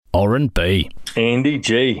Oren B. Andy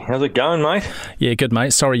G. How's it going, mate? Yeah, good,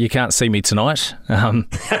 mate. Sorry you can't see me tonight.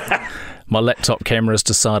 My laptop camera's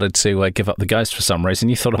decided to give up the ghost for some reason.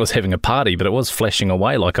 You thought I was having a party, but it was flashing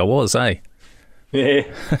away like I was, eh? Yeah.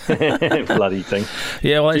 Bloody thing.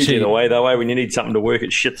 Yeah, well, It's actually... usually the way, though, when you need something to work,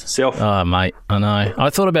 it shits itself. Oh, mate, I know. I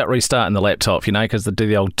thought about restarting the laptop, because they do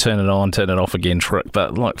the old turn it on, turn it off again trick.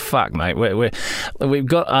 But, like, fuck, mate, we've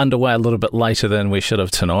got underway a little bit later than we should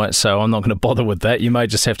have tonight, so I'm not going to bother with that. You may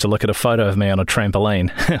just have to look at a photo of me on a trampoline,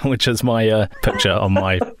 which is my picture on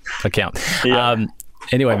my account. Yeah.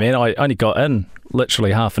 Anyway, man, I only got in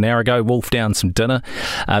literally half an hour ago, wolfed down some dinner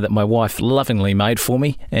that my wife lovingly made for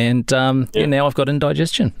me, and now I've got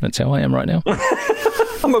indigestion. That's how I am right now.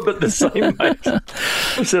 I'm a bit the same, mate.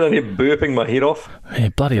 I'm sitting here burping my head off. Yeah,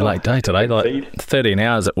 bloody late day today, like 13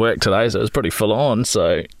 hours at work today, so it was pretty full on,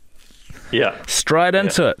 so... Yeah. Straight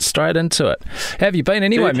into it. How have you been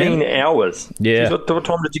anyway, 13 man? hours. Yeah. Jeez, what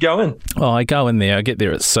time did you go in? Oh, I go in there, I get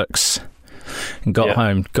there at 6, and got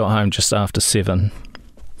home just after 7.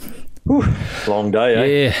 Whew, long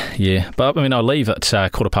day, eh? Yeah. But I mean, I leave at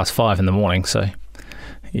 5:15 in the morning, so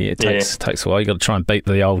yeah, it takes a while. You got to try and beat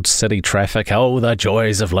the old city traffic. Oh, the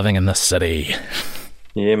joys of living in the city.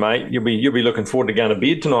 Yeah, mate. You'll be looking forward to going to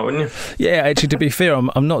bed tonight, wouldn't you? Yeah, actually, to be fair,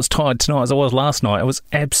 I'm not as tired tonight as I was last night. I was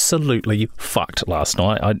absolutely fucked last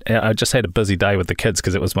night. I just had a busy day with the kids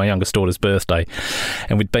because it was my youngest daughter's birthday,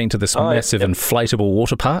 and we'd been to this massive inflatable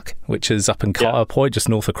water park, which is up in Kaiapoi, just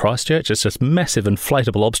north of Christchurch. It's just massive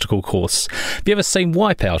inflatable obstacle course. Have you ever seen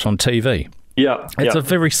Wipeout on TV? Yeah. It's a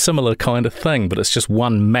very similar kind of thing, but it's just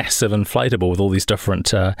one massive inflatable with all these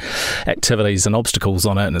different activities and obstacles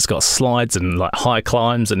on it, and it's got slides and like high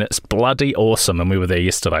climbs, and it's bloody awesome. And we were there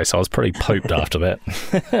yesterday, so I was pretty pooped after that.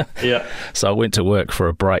 Yeah. So I went to work for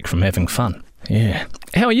a break from having fun. Yeah.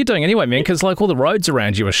 How are you doing anyway, man? Because like all the roads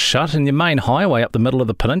around you are shut, and your main highway up the middle of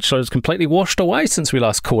the peninsula is completely washed away since we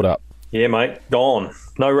last caught up. Yeah, mate. Gone.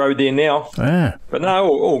 No road there now. Yeah. But no,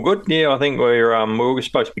 all good. Yeah, I think we were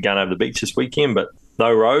supposed to be going over the beach this weekend, but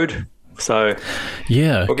no road. So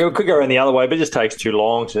yeah, we could go around the other way, but it just takes too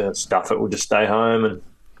long to stuff it. We'll just stay home and.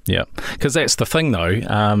 Yeah, because that's the thing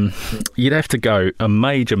though. You'd have to go a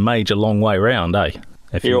major long way round, eh?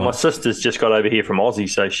 My sister's just got over here from Aussie,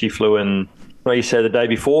 so she flew in. Well, you say the day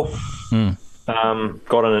before.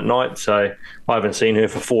 Got in at night, so I haven't seen her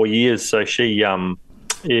for 4 years. So she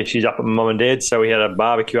she's up at mum and dad's, so we had a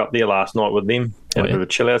barbecue up there last night with them. Had a bit of a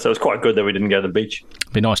chill out, so it was quite good that we didn't go to the beach.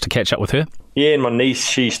 Be nice to catch up with her. Yeah, and my niece,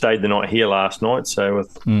 she stayed the night here last night, so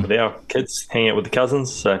with our kids, hang out with the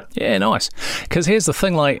cousins. So yeah, nice. Because here's the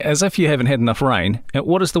thing, like, as if you haven't had enough rain,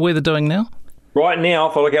 what is the weather doing now? Right now,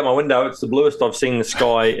 if I look out my window, it's the bluest I've seen the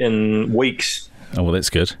sky in weeks. Oh, well,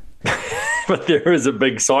 that's good. But there is a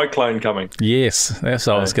big cyclone coming. Yes, that's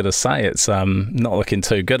what I was going to say. It's not looking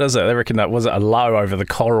too good, is it? They reckon that was a low over the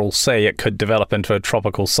Coral Sea. It could develop into a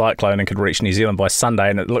tropical cyclone and could reach New Zealand by Sunday,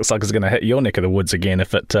 and it looks like it's going to hit your neck of the woods again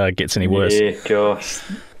if it gets any worse. Yeah, gosh.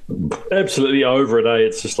 Absolutely over it, eh?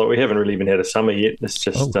 It's just like we haven't really even had a summer yet. It's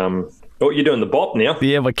just... Oh, you're doing the bop now.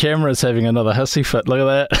 Yeah, my camera's having another hissy fit. Look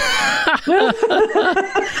at that.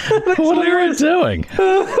 What are you doing?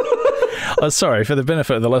 Oh, sorry, for the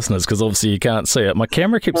benefit of the listeners, because obviously you can't see it, my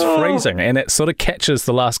camera keeps freezing, and it sort of catches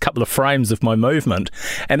the last couple of frames of my movement,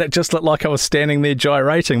 and it just looked like I was standing there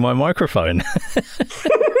gyrating my microphone.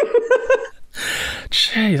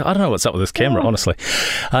 Jeez, I don't know what's up with this camera, honestly.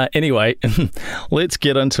 Anyway, let's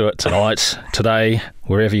get into it tonight, today,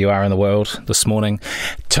 wherever you are in the world, this morning.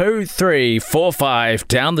 2, 3, 4, 5,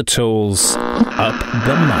 down the tools, up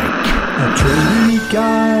the mic. A tradie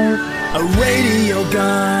guy, a radio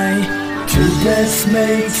guy, two best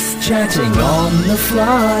mates chatting on the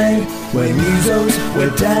fly. We're musos,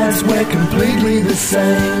 we're dads, we're completely the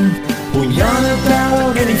same. We'll yarn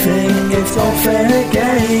about anything, it's all fair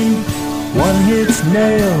game. One hits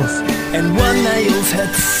nails, and one nails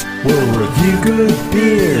hits. We'll review good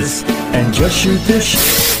beers, and just shoot the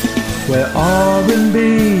shit. We're R&B,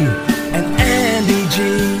 and Andy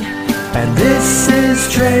G. And this is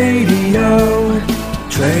TRADIO.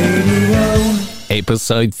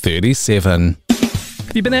 Episode 37.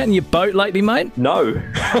 Have you been out in your boat lately, mate? No.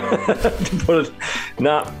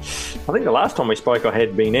 Nah. I think the last time we spoke I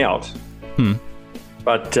had been out.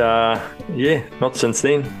 But, not since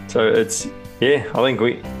then. So it's, I think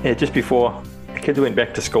just before the kids went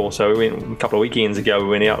back to school. So we went a couple of weekends ago, we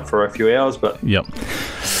went out for a few hours. But the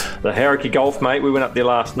Hauraki Gulf, mate, we went up there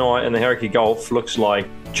last night, and the Hauraki Gulf looks like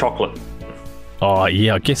chocolate. Oh,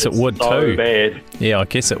 yeah, I guess it would so too. Bad. Yeah, I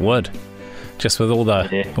guess it would. Just with all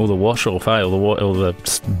the wash off, all the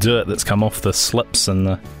dirt that's come off the slips and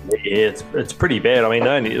the... Yeah, it's pretty bad. I mean,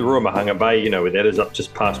 the Ruamahanga Bay, where that is up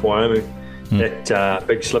just past Wyoming, that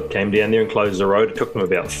big slip came down there and closed the road. It took them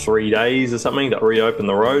about 3 days or something to reopen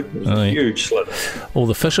the road. It was a huge slip. All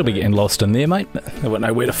the fish will be getting lost in there, mate. They won't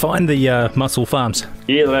know where to find the mussel farms.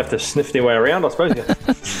 Yeah, they'll have to sniff their way around, I suppose.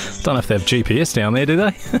 Don't know if they have GPS down there, do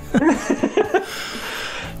they?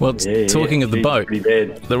 Well, talking of the boat,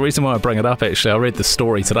 the reason why I bring it up, actually, I read the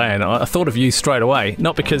story today and I thought of you straight away,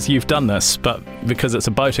 not because you've done this, but because it's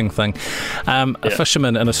a boating thing. A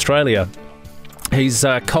fisherman in Australia, he's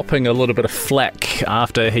copping a little bit of flack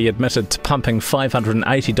after he admitted to pumping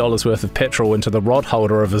 $580 worth of petrol into the rod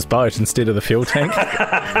holder of his boat instead of the fuel tank.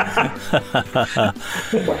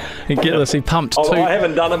 You get this, he pumped I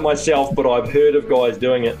haven't done it myself, but I've heard of guys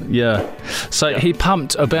doing it. Yeah. So he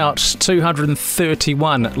pumped about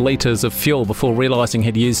 231 litres of fuel before realising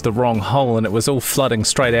he'd used the wrong hole, and it was all flooding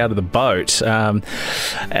straight out of the boat. And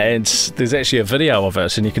there's actually a video of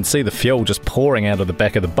it, and you can see the fuel just pouring out of the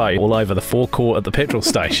back of the boat all over the forecourt at the petrol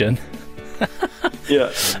station.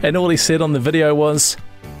 Yeah. And all he said on the video was,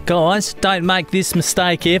 "Guys, don't make this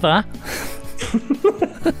mistake ever."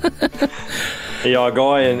 Yeah, a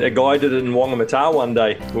guy did it in Whangamata one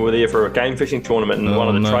day. We were there for a game fishing tournament, and one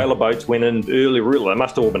of the trailer boats went in early. They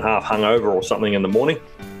must have all been half hungover or something in the morning.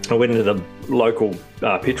 I went into the local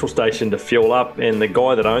petrol station to fuel up, and the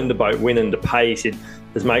guy that owned the boat went in to pay.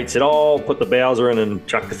 His mate said, "Oh, I'll put the bowser in and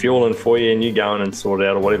chuck the fuel in for you, and you go in and sort it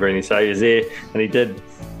out," or whatever. And he said he was there, and he did.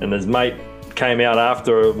 And his mate came out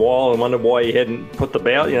after a while and wondered why he hadn't put the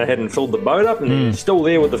hadn't filled the boat up, and he was still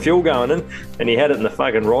there with the fuel going in, and he had it in the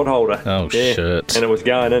fucking rod holder. Oh, shit. And it was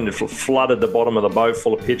going in, it flooded the bottom of the boat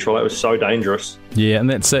full of petrol. That was so dangerous. Yeah, and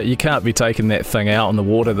that's it. You can't be taking that thing out on the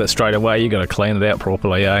water that straight away. You got to clean it out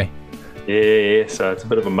properly, eh? Yeah, so it's a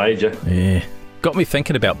bit of a major. Yeah. Got me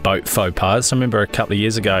thinking about boat faux pas. I remember a couple of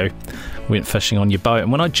years ago, we went fishing on your boat,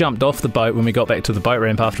 and when I jumped off the boat when we got back to the boat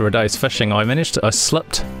ramp after a day's fishing, I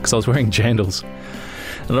slipped because I was wearing jandals.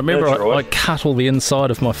 And I remember I cut all the inside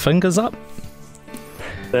of my fingers up.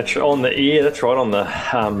 That's on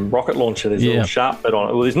the rocket launcher. There's a little sharp bit on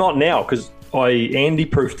it. Well, there's not now because I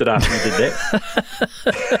Andyproofed it after you did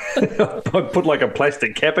that. I put like a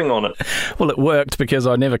plastic capping on it. Well, it worked because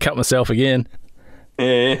I never cut myself again.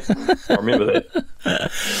 Yeah, I remember that.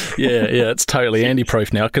 yeah, it's totally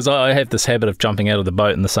Andyproof now because I have this habit of jumping out of the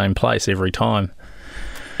boat in the same place every time.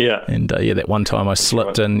 Yeah. And that one time I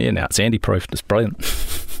slipped and now it's Andyproof. It's brilliant.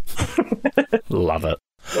 Love it.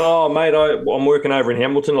 Oh, mate, I'm working over in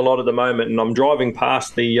Hamilton a lot at the moment, and I'm driving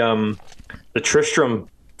past the Tristram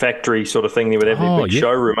factory sort of thing there where they have their big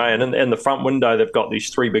showroom, eh? And in the front window they've got these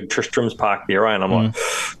 3 big Tristrams parked there, eh? And I'm like,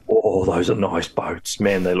 oh, those are nice boats,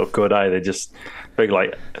 man. They look good, eh? They're just big,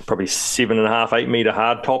 like probably 7.5, 8 meter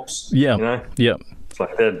hard tops. Yeah, yeah. It's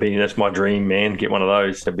like that's my dream, man. Get one of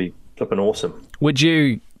those. That'd be flipping awesome. Would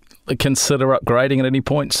you consider upgrading at any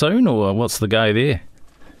point soon, or what's the go there?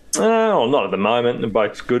 Oh, not at the moment. The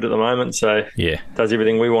boat's good at the moment, so does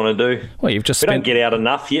everything we want to do. Well, we don't get out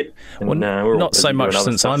enough yet. And, well, not so much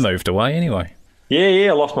since I moved away, anyway. Yeah,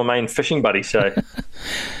 I lost my main fishing buddy, so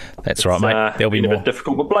that's right, mate. There'll be more. A bit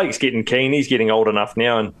difficult, but Blake's getting keen. He's getting old enough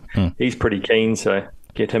now, and he's pretty keen. So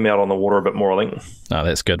get him out on the water a bit more, I think. Oh,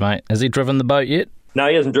 that's good, mate. Has he driven the boat yet? No,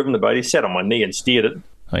 he hasn't driven the boat. He sat on my knee and steered it.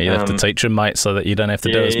 Oh, you have to teach him, mate, so that you don't have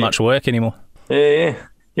to do as much work anymore. Yeah.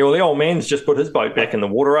 Yeah, well, the old man's just put his boat back in the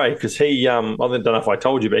water, eh? Because he, I don't know if I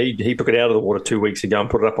told you, but he took it out of the water 2 weeks ago and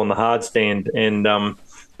put it up on the hard stand. And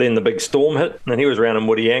then the big storm hit, and he was around in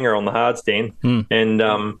Woodyanger on the hard stand. And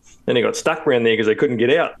then he got stuck around there because they couldn't get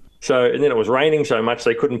out. So, and then it was raining so much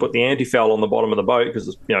they couldn't put the anti-foul on the bottom of the boat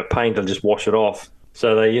because paint will just wash it off.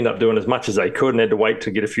 So they ended up doing as much as they could and had to wait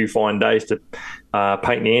to get a few fine days to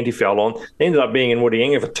paint the anti-foul on. They ended up being in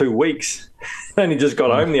Woodyanger for 2 weeks. Only just got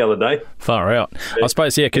home the other day. Far out. I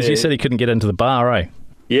suppose, because you said he couldn't get into the bar, eh?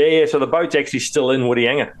 Yeah, so the boat's actually still in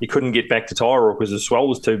Woodyanger. He couldn't get back to Tyrrell because the swell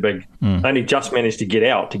was too big. Only just managed to get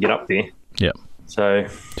out to get up there. Yep. So,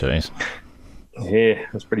 jeez. Yeah,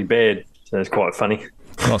 it was pretty bad. So it's quite funny.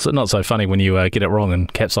 Not so funny when you get it wrong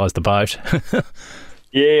and capsize the boat.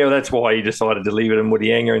 Yeah, well, that's why he decided to leave it in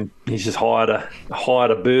Woodyanger, and he's just hired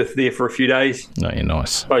a berth there for a few days. No, you're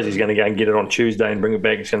nice. I suppose he's going to go and get it on Tuesday and bring it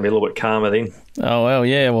back. It's going to be a little bit calmer then. Oh, well,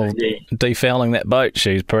 yeah. Well, defouling that boat,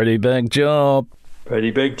 she's pretty big job.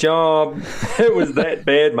 Pretty big job. It was that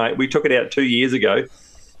bad, mate. We took it out 2 years ago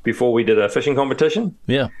before we did a fishing competition.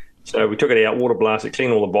 Yeah. So we took it out, water blasted,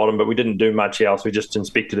 cleaned all the bottom, but we didn't do much else. We just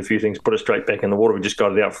inspected a few things, put it straight back in the water. We just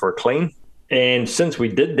got it out for a clean. And since we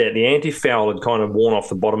did that, the anti-foul had kind of worn off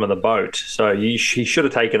the bottom of the boat. So he should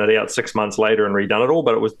have taken it out 6 months later and redone it all,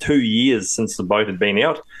 but it was 2 years since the boat had been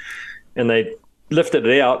out. And they lifted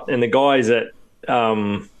it out, and the guys at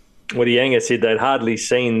Whitianga said they'd hardly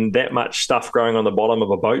seen that much stuff growing on the bottom of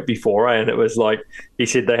a boat before, and it was like, he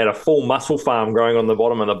said they had a full mussel farm growing on the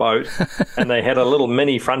bottom of the boat, and they had a little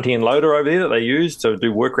mini front end loader over there that they used to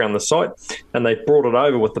do work around the site, and they brought it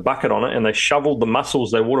over with the bucket on it, and they shoveled the mussels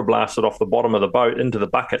they water blasted off the bottom of the boat into the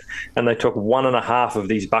bucket, and they took 1.5 of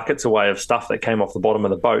these buckets away of stuff that came off the bottom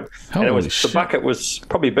of the boat. Holy and the bucket was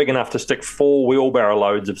probably big enough to stick 4 wheelbarrow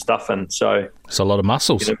loads of stuff in. So it's a lot of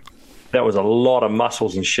mussels. You know, that was a lot of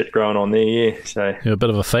mussels and shit growing on there, yeah. So you're a bit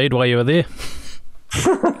of a feed while you were there.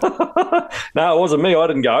 No, it wasn't me. I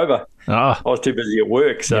didn't go over. Oh. I was too busy at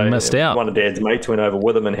work. So you missed out. One of Dad's mates went over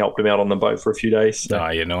with him and helped him out on the boat for a few days. So. Oh,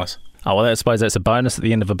 yeah, nice. Oh, well, I suppose that's a bonus at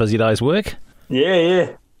the end of a busy day's work.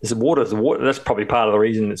 Yeah. The water. That's probably part of the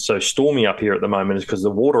reason it's so stormy up here at the moment, is because the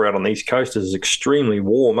water out on the east coast is extremely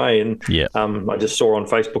warm, eh? And I just saw on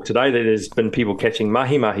Facebook today that there's been people catching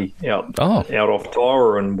mahi-mahi out off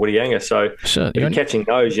Taira and Whitianga. So if you're catching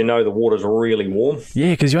those, you know the water's really warm.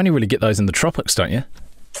 Yeah, because you only really get those in the tropics, don't you?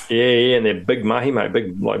 Yeah, and they're big mahi-mahi,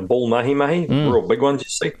 big like bull mahi-mahi, real big ones, you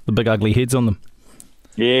see. The big ugly heads on them.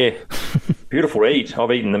 Yeah, beautiful to eat. I've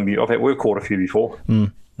eaten them. We've caught a few before.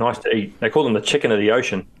 Nice to eat. They call them the chicken of the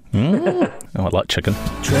ocean. Oh, I like chicken.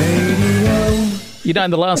 You know, in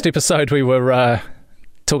the last episode we were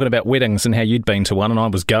talking about weddings and how you'd been to one, and I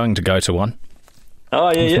was going to go to one.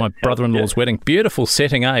 Oh, yeah, It was my brother-in-law's wedding. Beautiful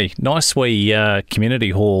setting, eh? Nice wee community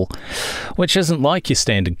hall, which isn't like your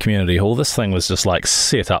standard community hall. This thing was just like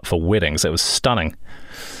set up for weddings. It was stunning.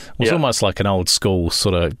 It was almost like an old school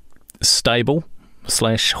sort of stable /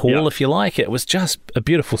 hall, if you like. It was just a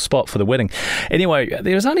beautiful spot for the wedding. Anyway,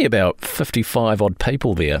 there was only about 55 odd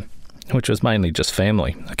people there, which was mainly just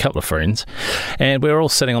family, a couple of friends, and we were all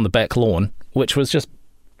sitting on the back lawn, which was just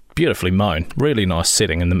beautifully mown. Really nice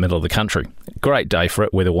setting in the middle of the country. Great day for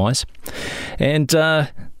it weather-wise. And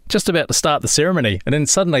just about to start the ceremony, and then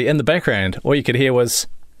suddenly in the background all you could hear was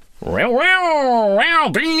so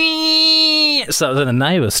then the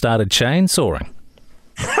neighbour started chainsawing.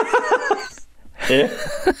 Yeah.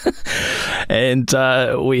 And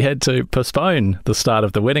we had to postpone the start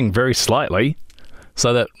of the wedding very slightly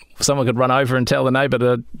so that someone could run over and tell the neighbour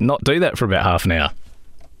to not do that for about half an hour.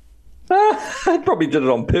 They probably did it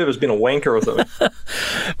on purpose, being a wanker or something.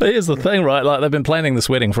 But here's the thing, right? Like, they've been planning this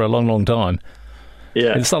wedding for a long, long time.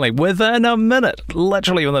 Yeah. And suddenly,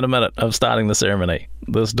 literally within a minute of starting the ceremony,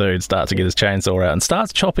 this dude starts to get his chainsaw out and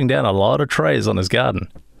starts chopping down a lot of trees on his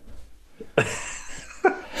garden.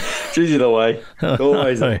 It's usually the way.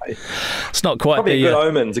 Always the way. It's not quite probably a good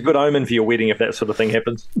omen. It's a good omen for your wedding if that sort of thing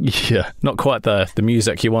happens. Yeah, not quite the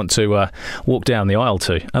music you want to walk down the aisle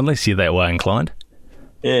to, unless you're that way inclined.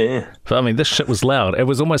 Yeah. But I mean, this shit was loud. It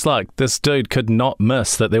was almost like this dude could not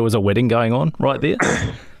miss that there was a wedding going on right there.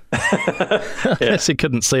 Unless he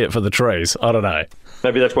couldn't see it for the trees. I don't know.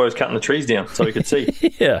 Maybe that's why he was cutting the trees down, so he could see.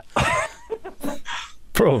 Yeah.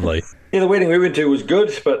 Probably. Yeah, the wedding we went to was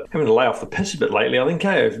good, but having to lay off the piss a bit lately, I think.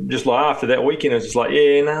 Hey, just like after that weekend, I was just like,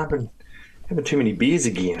 I've been having too many beers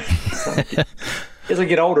again. As I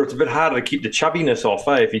get older, it's a bit harder to keep the chubbiness off,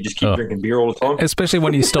 if you just keep drinking beer all the time. Especially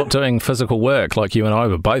when you stop doing physical work like you and I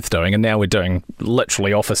were both doing, and now we're doing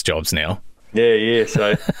literally office jobs now. Yeah.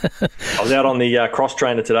 So I was out on the cross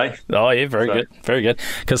trainer today. Oh, yeah, very good.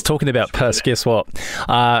 Because talking about piss, guess what?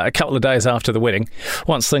 A couple of days after the wedding,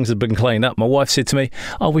 once things had been cleaned up, my wife said to me,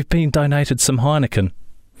 we've been donated some Heineken.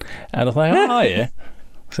 And I thought, oh, yeah.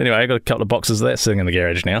 So anyway, I got a couple of boxes of that sitting in the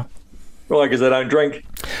garage now. Why, because they don't drink?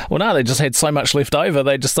 Well, no, they just had so much left over,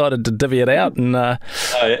 they decided to divvy it out, and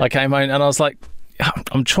I came home and I was like,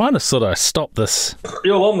 I'm trying to sort of stop this.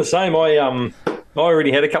 Yeah, well, I'm the same. I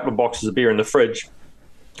already had a couple of boxes of beer in the fridge,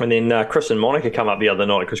 and then Chris and Monica come up the other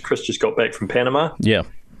night because Chris just got back from Panama. Yeah.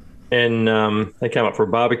 And they came up for a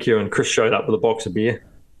barbecue, and Chris showed up with a box of beer.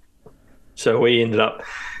 So we ended up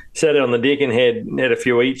sat out on the deck and had a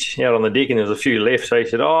few each out on the deck, and there was a few left. So he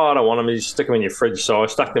said, I don't want them. You just stick them in your fridge. So I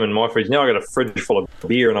stuck them in my fridge. Now I got a fridge full of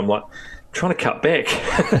beer, and I'm like, trying to cut back.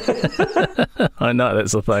 I know,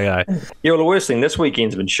 that's the thing, eh? Yeah, well, the worst thing this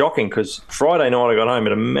weekend's been shocking because Friday night I got home,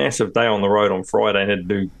 had a massive day on the road on Friday and had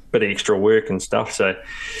to do a bit of extra work and stuff. So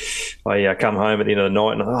I come home at the end of the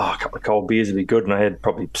night and a couple of cold beers would be good, and I had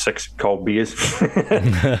probably 6 cold beers. And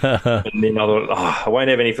then I thought, I won't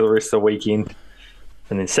have any for the rest of the weekend.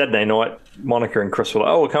 And then Saturday night, Monica and Chris were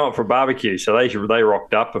like, we'll come up for a barbecue. So they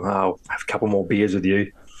rocked up and I'll have a couple more beers with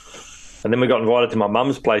you. And then we got invited to my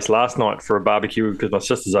mum's place last night for a barbecue because my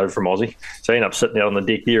sister's over from Aussie. So I ended up sitting out on the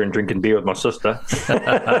deck here and drinking beer with my sister. So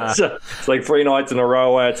it's like 3 nights in a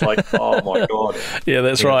row where it's like, oh my God. Yeah,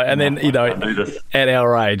 that's right. And then, at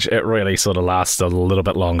our age, it really sort of lasts a little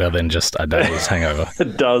bit longer than just a day's hangover.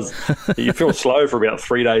 It does. You feel slow for about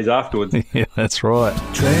 3 days afterwards. Yeah, that's right.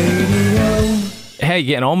 TRADIO. How you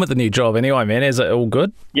getting on with the new job anyway, man? Is it all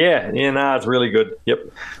good? Yeah, it's really good. Yep.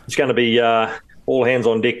 It's going to be all hands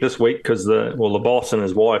on deck this week because the boss and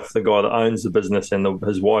his wife, the guy that owns the business, and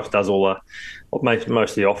his wife does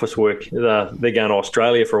most of the office work. They're going to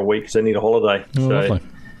Australia for a week because they need a holiday. Oh, lovely.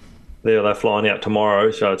 They're flying out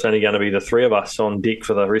tomorrow, so it's only going to be the 3 of us on deck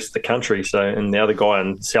for the rest of the country. So, and the other guy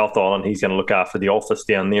in South Island, he's going to look after the office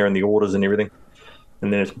down there and the orders and everything.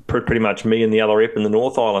 And then it's pretty much me and the other rep in the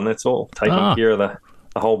North Island. That's all, taking care of the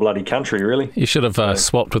whole bloody country, really. You should have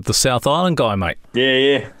swapped with the South Island guy, mate.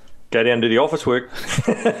 Yeah. Go down and do the office work.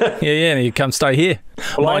 Yeah, and you come stay here.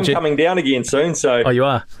 Well, I'm coming down again soon. So. Oh, you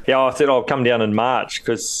are? Yeah, I said I'll come down in March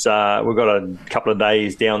because we've got a couple of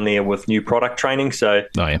days down there with new product training. So.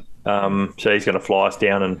 Oh, yeah. So he's going to fly us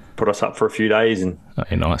down and put us up for a few days. And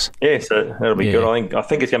nice. Yeah, so that'll be good. I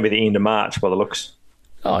think it's going to be the end of March by the looks.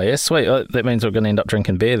 Oh, yeah, sweet. That means we're going to end up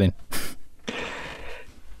drinking beer then.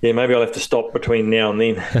 Yeah, maybe I'll have to stop between now and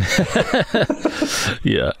then.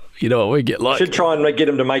 Yeah, you know what we get like. Should try and get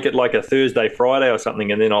him to make it like a Thursday, Friday or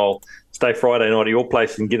something, and then I'll stay Friday night at your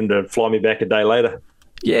place and get him to fly me back a day later.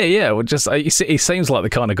 Yeah. Well, he seems like the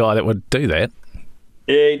kind of guy that would do that.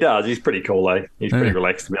 Yeah, he does. He's pretty cool, eh? He's pretty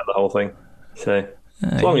relaxed about the whole thing. So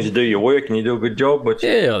as long as you do your work and you do a good job, which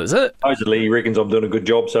that's it. Supposedly he reckons I'm doing a good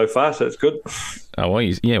job so far, so it's good. Oh, well,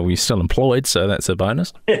 you're still employed, so that's a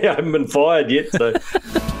bonus. Yeah, I haven't been fired yet, so.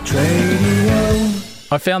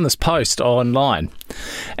 I found this post online,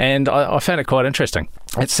 and I found it quite interesting.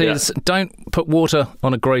 It says, don't put water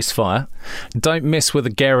on a grease fire. Don't mess with a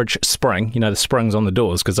garage spring. You know, the springs on the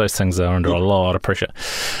doors, because those things are under a lot of pressure.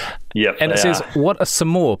 Yep, and it says, what are some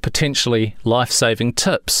more potentially life-saving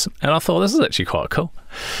tips? And I thought, this is actually quite cool.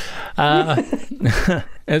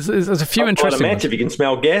 There's a few interesting ones. If you can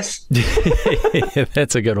smell gas. Yeah,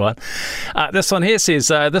 that's a good one. This one here says,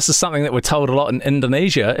 this is something that we're told a lot in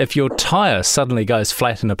Indonesia. If your tyre suddenly goes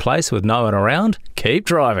flat in a place with no one around, keep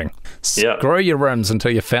driving. Screw your rims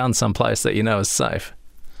until you found some place that you know is safe.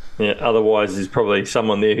 Yeah, otherwise there's probably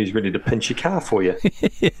someone there who's ready to pinch your car for you.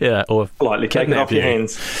 Yeah, or politely take it off your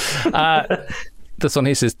hands. This one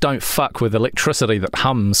here says, don't fuck with electricity that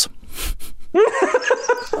hums. Yeah,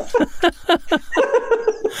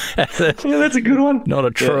 that's a good one. Not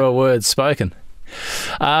a truer word spoken.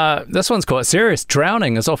 This one's quite serious.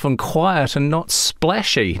 Drowning is often quiet and not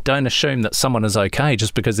splashy. Don't assume that someone is okay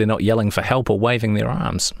just because they're not yelling for help or waving their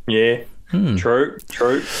arms. Yeah. True.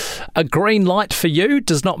 A green light for you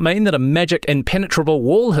does not mean that a magic impenetrable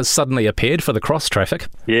wall has suddenly appeared for the cross traffic.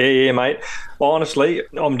 Yeah, mate. Honestly,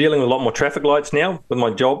 I'm dealing with a lot more traffic lights now with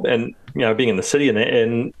my job and, being in the city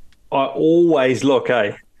and I always look,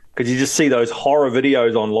 because you just see those horror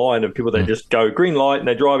videos online of people that just go green light and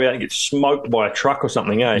they drive out and get smoked by a truck or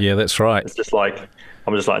something, Yeah, that's right. It's just like,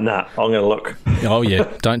 I'm just like, nah, I'm going to look. Oh, yeah.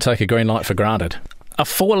 Don't take a green light for granted. A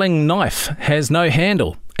falling knife has no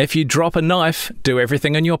handle. If you drop a knife, do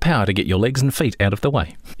everything in your power to get your legs and feet out of the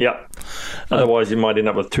way. Yep. Otherwise, you might end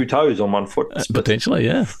up with 2 toes on one foot. Potentially,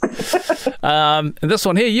 yeah. And this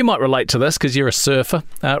one here, you might relate to this because you're a surfer.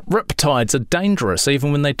 Riptides are dangerous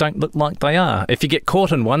even when they don't look like they are. If you get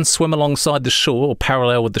caught in one, swim alongside the shore or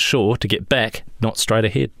parallel with the shore to get back, not straight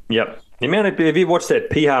ahead. Yep. Have you watched that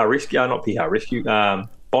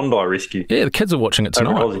Bondi Rescue? Yeah, the kids are watching it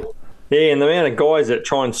tonight. Yeah, and the amount of guys that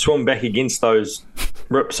try and swim back against those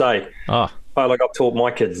rips, I've taught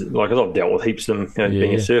my kids, because I've dealt with heaps of them,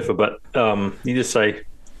 being a surfer, but you just say,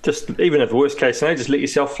 even if the worst case scenario, just let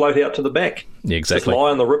yourself float out to the back. Yeah, exactly. Just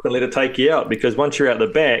lie on the rip and let it take you out, because once you're out the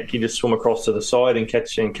back, you just swim across to the side and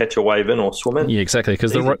catch a wave in or swim in. Yeah, exactly,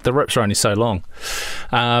 because the rips are only so long.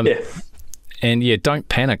 And don't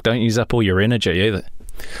panic. Don't use up all your energy either.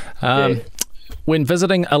 When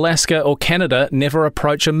visiting Alaska or Canada, never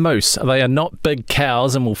approach a moose. They are not big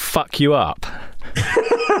cows and will fuck you up.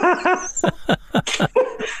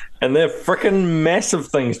 And they're freaking massive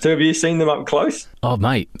things too. Have you seen them up close? Oh,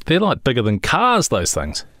 mate, they're like bigger than cars, those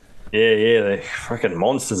things. Yeah, they're freaking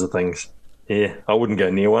monsters of things. Yeah, I wouldn't go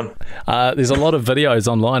near one. There's a lot of videos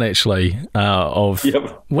online, actually, of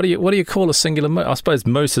what do you call a singular moose? I suppose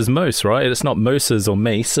moose is moose, right? It's not mooses or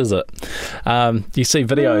meese, is it? You see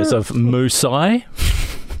videos of moosei.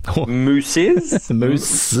 Mooses,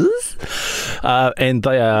 and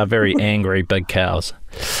they are very angry big cows.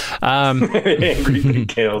 Very angry big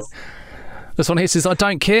cows. This one here says, I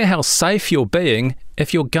don't care how safe you're being.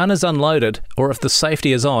 If your gun is unloaded or if the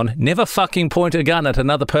safety is on, never fucking point a gun at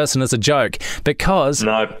another person as a joke because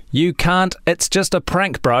you can't. It's just a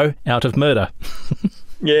prank, bro, out of murder.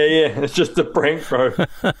 Yeah, it's just a prank, bro.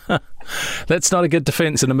 That's not a good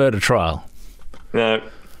defence in a murder trial. No.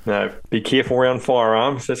 Be careful around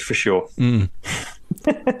firearms, that's for sure.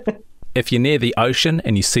 If you're near the ocean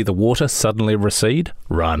and you see the water suddenly recede,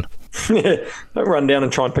 run. Yeah, don't run down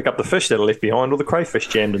and try and pick up the fish that are left behind or the crayfish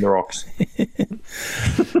jammed in the rocks.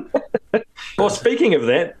 Well, speaking of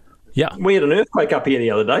that, we had an earthquake up here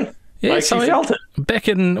the other day. Yeah, I actually felt it. Back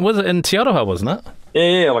in, was it in Te Aroha, wasn't it?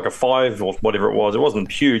 Yeah, like a 5 or whatever it was. It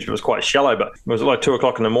wasn't huge, but it was quite shallow. But it was like 2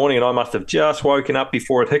 o'clock in the morning, and I must have just woken up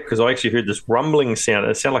before it hit because I actually heard this rumbling sound.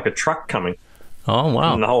 It sounded like a truck coming. Oh,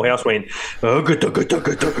 wow. And the whole house went, oh, good.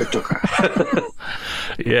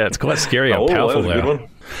 Yeah, it's quite scary how powerful they are.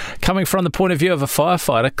 Coming from the point of view of a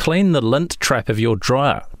firefighter, clean the lint trap of your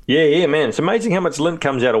dryer. Yeah, man. It's amazing how much lint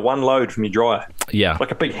comes out of one load from your dryer. Yeah. Like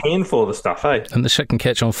a big handful of the stuff, hey? And the shit can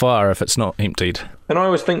catch on fire if it's not emptied. And I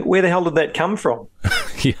always think, where the hell did that come from?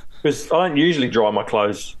 Yeah. Because I don't usually dry my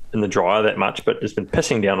clothes in the dryer that much, but it's been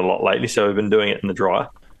pissing down a lot lately, so I've been doing it in the dryer.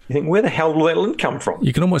 You think, where the hell did that lint come from?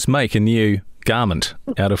 You can almost make a new garment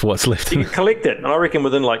out of what's left. You can collect it, and I reckon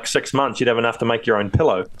within like 6 months you'd have enough to make your own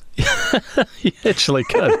pillow. You actually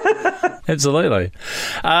could. Absolutely.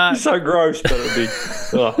 It's so gross, but it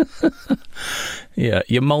would be... Yeah,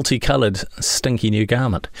 your multicoloured, stinky new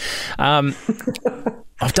garment.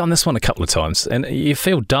 I've done this one a couple of times, and you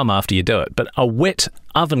feel dumb after you do it, but a wet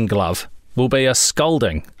oven glove will be a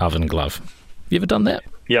scalding oven glove. You ever done that?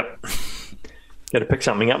 Yep. You got to pick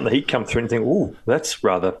something up and the heat comes through and think, ooh, that's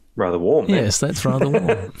rather warm. Man. Yes, that's rather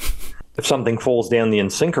warm. If something falls down the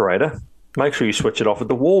incinerator, make sure you switch it off at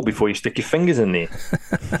the wall before you stick your fingers in there.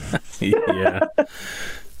 Yeah.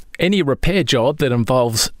 Any repair job that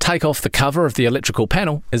involves take off the cover of the electrical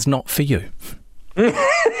panel is not for you.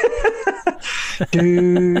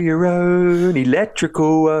 Do your own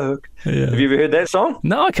electrical work. Yeah. Have you ever heard that song?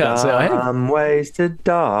 No, I can't say I have. Dumb ways to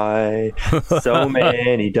die. So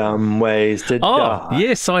many dumb ways to die. Oh,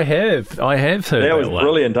 yes, I have. I have heard that. That was one.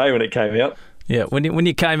 brilliant, eh, when it came out. Yeah, when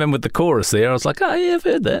you came in with the chorus there, I was like, oh, yeah, I've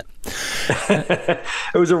heard that.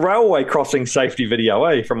 It was a railway crossing safety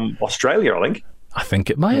video, from Australia, I think. I think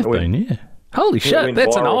it may have been, yeah. Holy shit,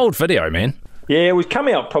 that's an old video, man. Yeah, it was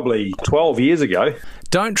coming out probably 12 years ago.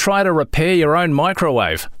 Don't try to repair your own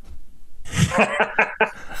microwave. Can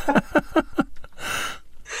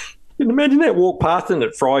you imagine that? Walk past and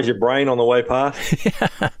it fries your brain on the way past.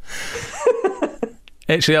 Yeah.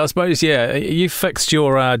 Actually, I suppose, yeah, you fixed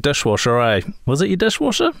your dishwasher, eh? Was it your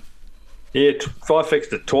dishwasher? Yeah, I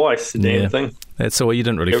fixed it twice, the damn thing. That's all. You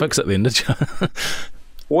didn't really fix it then, did you?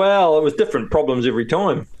 Well, it was different problems every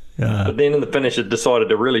time. But then in the finish, it decided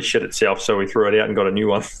to really shit itself, so we threw it out and got a new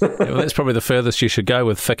one. Well, that's probably the furthest you should go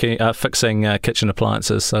with fixing kitchen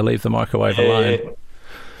appliances, so leave the microwave alone.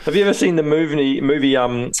 Have you ever seen the movie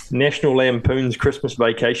National Lampoon's Christmas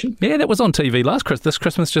Vacation? Yeah, that was on TV this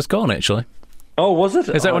Christmas just gone, actually. Oh, was it?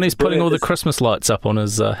 Is that when he's putting all the Christmas lights up on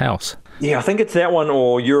his house? Yeah, I think it's that one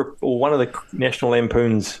or Europe or one of the National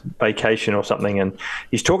Lampoon's Vacation or something, and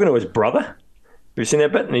he's talking to his brother. Have you seen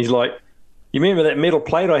that bit? And he's like, you remember that metal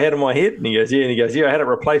plate I had on my head? And he goes, yeah. And he goes, yeah, I had it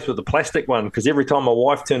replaced with a plastic one because every time my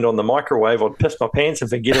wife turned on the microwave, I'd piss my pants and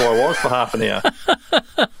forget who I was for half an hour.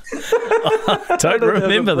 I don't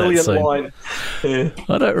remember that scene. Line. Yeah.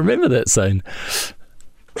 I don't remember that scene.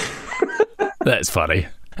 That's funny.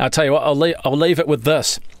 I'll tell you what, I'll leave it with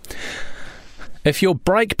this. If your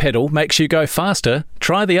brake pedal makes you go faster,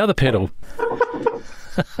 try the other pedal.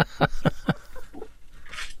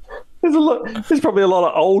 There's probably a lot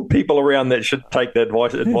of old people around that should take that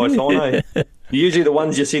advice on, eh? Usually the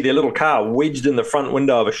ones you see their little car wedged in the front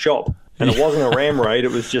window of a shop, and it wasn't a ram raid,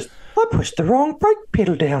 it was just, I pushed the wrong brake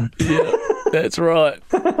pedal down. Yeah, that's right.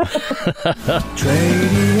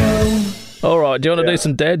 TRADIO. All right, do you want to do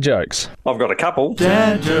some dad jokes? I've got a couple.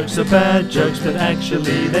 Dad jokes are bad jokes, but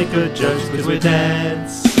actually they're good jokes because we're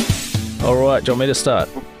dads. All right, do you want me to start?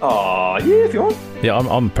 Oh, yeah, if you want. Yeah,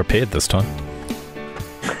 I'm prepared this time.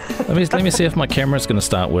 Let me see if my camera's going to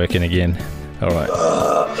start working again. All right.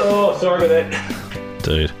 Sorry about that.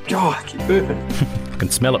 Dude. God, I keep burping. I can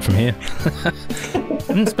smell it from here.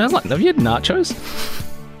 It smells like... Have you had nachos?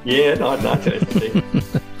 Yeah, no, nachos.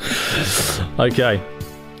 Okay.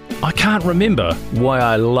 I can't remember why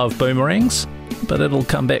I love boomerangs, but it'll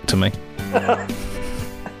come back to me.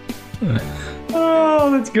 Oh,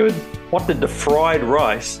 that's good. What did the fried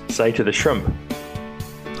rice say to the shrimp?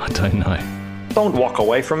 I don't know. Don't walk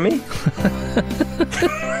away from me.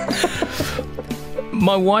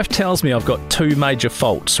 My wife tells me I've got two major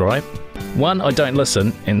faults, right? One, I don't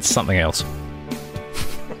listen, and something else.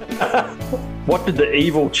 What did the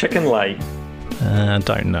evil chicken lay?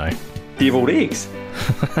 Don't know. Deviled eggs.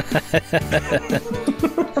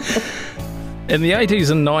 In the 80s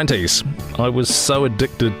and 90s, I was so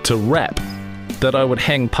addicted to rap that I would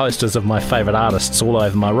hang posters of my favourite artists all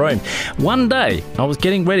over my room. One day, I was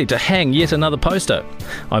getting ready to hang yet another poster.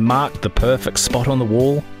 I marked the perfect spot on the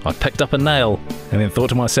wall, I picked up a nail, and then thought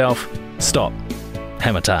to myself, stop,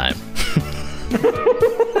 hammer time.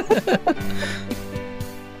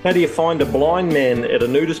 How do you find a blind man at a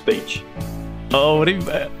nudist beach? Oh, would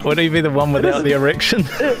he be the one without the erection?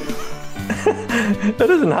 That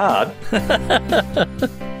isn't hard.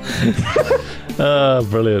 Oh,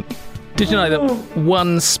 brilliant. Did you know that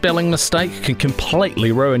one spelling mistake can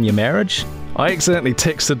completely ruin your marriage? I accidentally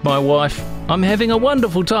texted my wife, "I'm having a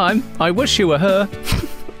wonderful time. I wish you were her."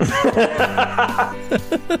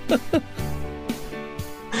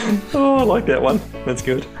 Oh, I like that one. That's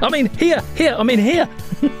good. I mean, here.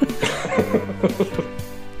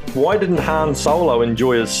 Why didn't Han Solo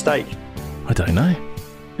enjoy his steak? I don't know.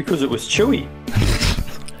 Because it was chewy.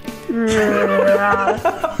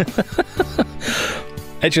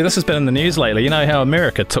 Actually, this has been in the news lately. You know how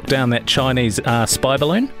America took down that Chinese spy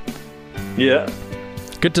balloon? Yeah.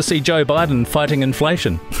 Good to see Joe Biden fighting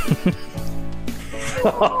inflation.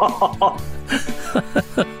 Oh,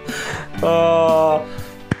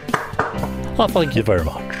 thank you very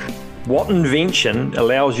much. What invention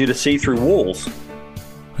allows you to see through walls?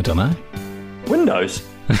 I don't know. Windows.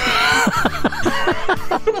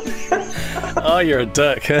 Oh, you're a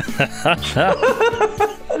dick.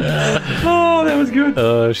 Oh, that was good.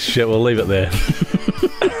 Oh, shit, we'll leave it there.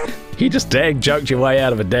 You just joked your way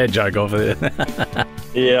out of a dad joke off of there.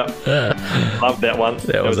 Yeah. Love that one.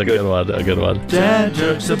 That was a good one. A good one. Dad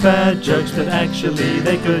jokes are bad jokes, but actually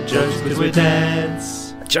they good jokes because we're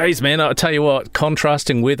dads. Jeez, man, I'll tell you what,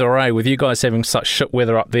 contrasting weather, with you guys having such shit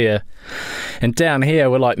weather up there. And down here,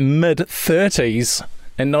 we're like mid-30s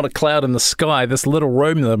and not a cloud in the sky. This little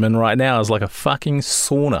room that I'm in right now is like a fucking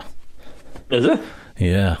sauna. Is it?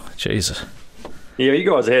 Yeah, Jesus. Yeah, you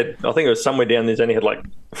guys had, I think it was somewhere down there's only had like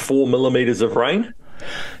 4 millimetres of rain.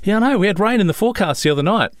 Yeah, I know. We had rain in the forecast the other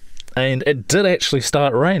night. And it did actually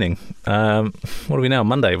start raining. What are we now?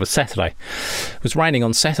 Monday. It was Saturday. It was raining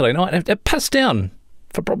on Saturday night. It pissed down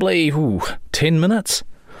for probably 10 minutes.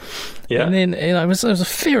 Yeah. And then, it was a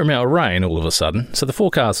fair amount of rain all of a sudden. So the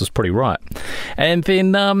forecast was pretty right. And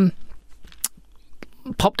then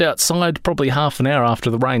popped outside probably half an hour after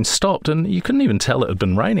the rain stopped, and you couldn't even tell it had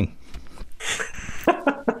been raining.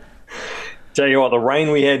 Tell you what, the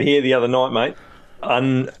rain we had here the other night, mate,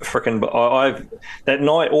 that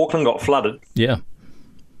night Auckland got flooded. Yeah.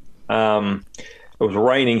 It was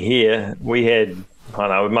raining here. We had, I don't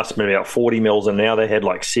know, it must have been about 40 mils, and now they had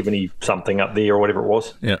like 70 something up there or whatever it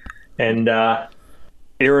was. Yeah. And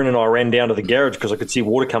Erin and I ran down to the garage because I could see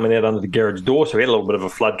water coming out under the garage door, so we had a little bit of a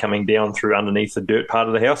flood coming down through underneath the dirt part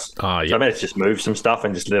of the house. Oh, yeah. So I managed to just move some stuff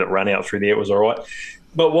and just let it run out through there. It was all right.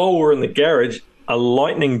 But while we were in the garage, a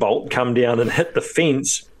lightning bolt come down and hit the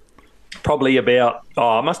fence probably about,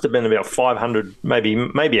 it must have been about 500,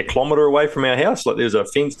 maybe a kilometre away from our house. Like there's a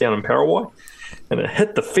fence down in Paraguay, and it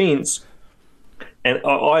hit the fence. And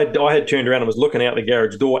I had turned around and was looking out the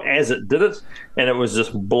garage door as it did it, and it was this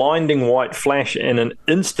blinding white flash and an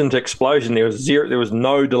instant explosion. There was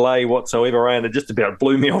no delay whatsoever, and it just about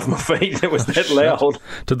blew me off my feet. It was that loud.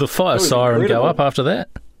 Did the fire siren go up after that?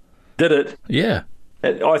 Did it? Yeah.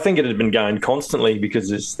 I think it had been going constantly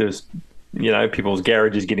because there's people's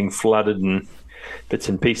garages getting flooded and bits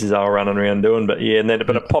and pieces I were running around doing. But yeah,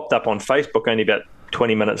 but it popped up on Facebook only about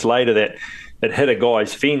 20 minutes later that it hit a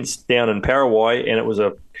guy's fence down in Paraguay, and there was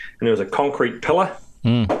a concrete pillar.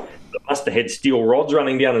 It must have had steel rods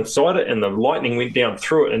running down inside it, and the lightning went down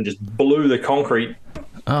through it and just blew the concrete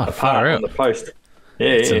apart on the post. Yeah,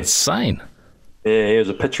 it's insane. Yeah, there's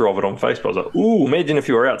a picture of it on Facebook. I was like, ooh, imagine if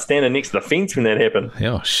you were out standing next to the fence when that happened.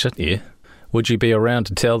 Oh, shit, yeah. Would you be around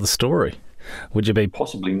to tell the story? Would you be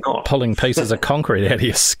possibly not pulling pieces of concrete out of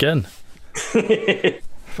your skin?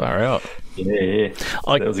 Far out. Yeah.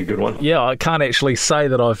 That was a good one. Yeah, I can't actually say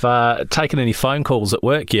that I've taken any phone calls at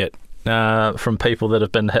work yet from people that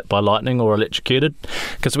have been hit by lightning or electrocuted,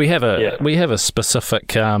 because we have a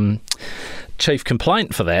specific chief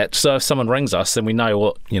complaint for that. So if someone rings us, then we know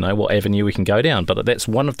what avenue we can go down. But that's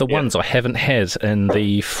one of the ones I haven't had in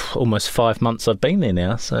the almost 5 months I've been there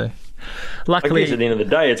now. So luckily, I guess at the end of the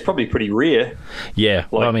day, it's probably pretty rare. Yeah,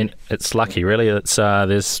 well, I mean, it's lucky, really. It's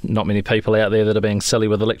there's not many people out there that are being silly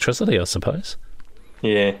with electricity, I suppose.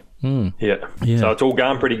 Yeah. Yeah. So it's all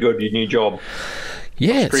going pretty good, your new job.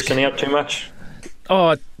 Yeah, stressing out too much.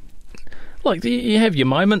 Oh, like you have your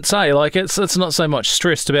moments, eh? Like it's not so much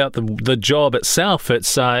stressed about the job itself.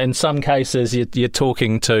 It's in some cases you're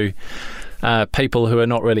talking to people who are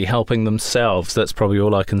not really helping themselves. That's probably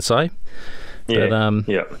all I can say. Yeah,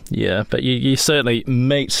 but, but you certainly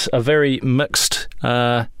meet a very mixed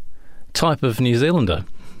type of New Zealander.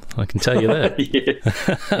 I can tell you that.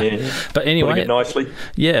 yeah. But anyway, putting it nicely.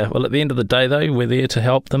 Yeah. Well, at the end of the day, though, we're there to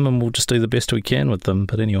help them, and we'll just do the best we can with them.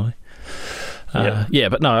 But anyway.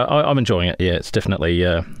 But no, I'm enjoying it. Yeah, it's definitely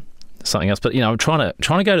something else. But I'm trying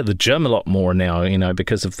to go to the gym a lot more now.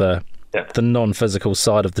 Because of the non-physical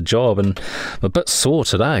side of the job, and I'm a bit sore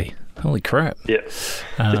today. Holy crap! Yeah, just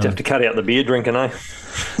have to cut out the beer drinking, eh?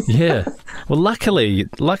 Yeah. Well, luckily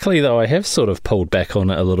though, I have sort of pulled back on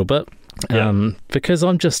it a little bit because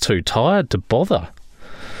I'm just too tired to bother.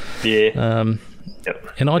 Yeah.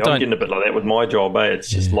 And I'm getting a bit like that with my job, eh? It's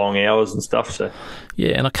just long hours and stuff. So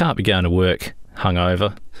and I can't be going to work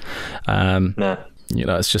hungover. No.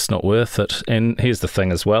 It's just not worth it. And here's the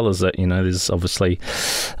thing as well, is that, there's obviously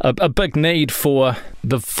a big need for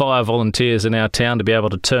the fire volunteers in our town to be able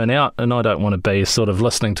to turn out, and I don't want to be sort of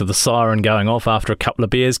listening to the siren going off after a couple of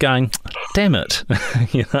beers going, damn it.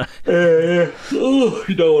 Yeah. Oh,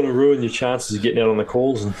 you don't want to ruin your chances of getting out on the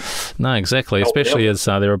calls. No, exactly, especially as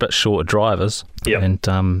they're a bit shorter drivers. Yeah. And,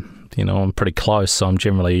 I'm pretty close, so I'm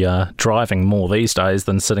generally driving more these days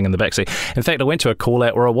than sitting in the back seat. In fact, I went to a call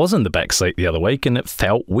out where I was in the back seat the other week, and it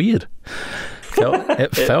felt weird.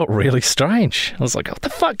 It felt really strange. I was like, what the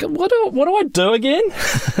fuck? What do I do again?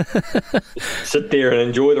 Sit there and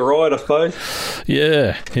enjoy the ride, I suppose.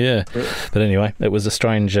 Yeah. But anyway, it was a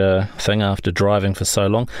strange thing after driving for so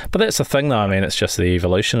long. But that's the thing, though. I mean, it's just the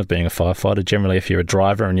evolution of being a firefighter. Generally, if you're a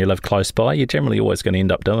driver and you live close by, you're generally always going to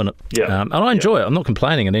end up doing it. Yeah. And I enjoy it. I'm not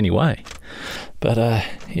complaining in any way. But,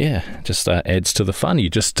 just adds to the fun. You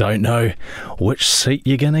just don't know which seat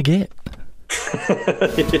you're going to get.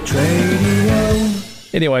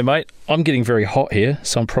 Anyway, mate, I'm getting very hot here,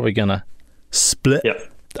 so I'm probably going to split.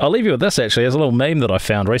 Yep. I'll leave you with this, actually. There's a little meme that I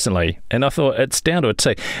found recently, and I thought it's down to a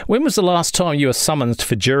T. When was the last time you were summoned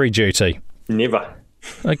for jury duty? Never.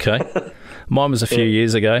 Okay. Mine was a few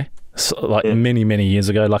years ago, many, many years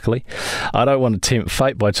ago, luckily. I don't want to tempt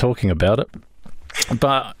fate by talking about it.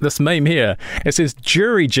 But this meme here, it says,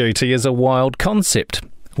 jury duty is a wild concept.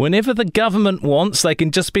 Whenever the government wants, they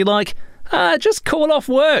can just be like, just call off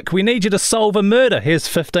work. We need you to solve a murder. Here's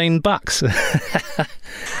 $15.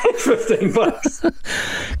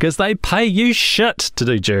 $15? Because they pay you shit to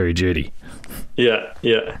do jury duty. Yeah.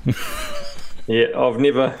 Yeah, I've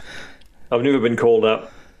never been called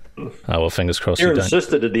up. Oh, well, fingers crossed you don't. Erin's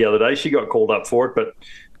sister did the other day. She got called up for it, but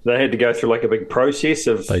they had to go through like a big process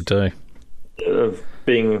of... They do. Of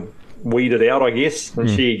being weeded out, I guess. And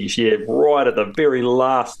she right at the very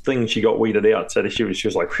last thing, she got weeded out. So she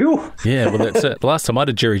was like, phew. Yeah, well, that's it. The last time I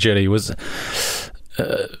did jury duty was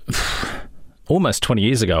almost 20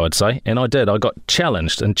 years ago, I'd say. And I got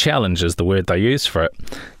challenged, and challenge is the word they use for it.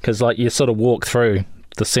 Because, you sort of walk through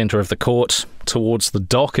the centre of the court towards the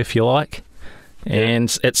dock, if you like.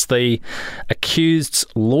 And it's the accused's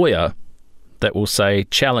lawyer that will say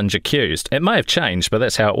challenge accused. It may have changed, but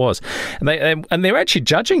that's how it was. And they're actually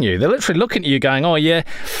judging you. They're literally looking at you going, oh, yeah.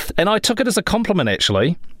 And I took it as a compliment,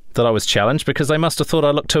 actually, that I was challenged, because they must have thought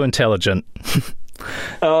I looked too intelligent.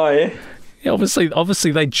 Oh, yeah. Yeah,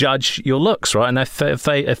 obviously they judge your looks, right? And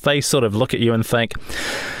if they sort of look at you and think,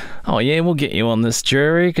 oh, yeah, we'll get you on this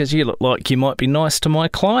jury because you look like you might be nice to my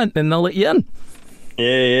client, then they'll let you in.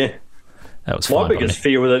 Yeah. That was my biggest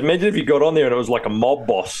fear with it. Imagine if you got on there and it was like a mob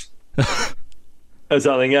boss. Or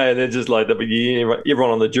something, and they're just like,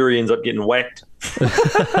 everyone on the jury ends up getting whacked.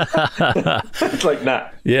 It's like, nah.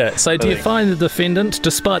 Yeah, so do you find the defendant,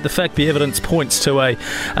 despite the fact the evidence points to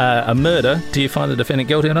a murder, do you find the defendant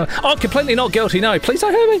guilty or not? Oh, completely not guilty, no. Please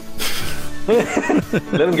don't hurt me.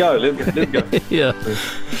 Let him go. Yeah.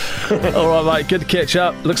 All right, mate, good to catch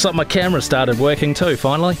up. Looks like my camera started working too,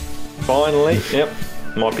 finally. Yep.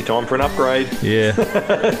 Might be time for an upgrade. Yeah.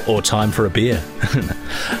 Or time for a beer.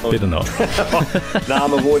 Better not. No,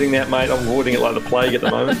 I'm avoiding that, mate. I'm avoiding it like the plague at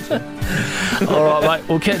the moment. So. All right, mate.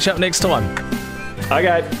 We'll catch up next time.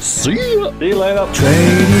 Okay. See you. See you later.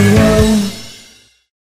 TRADIO.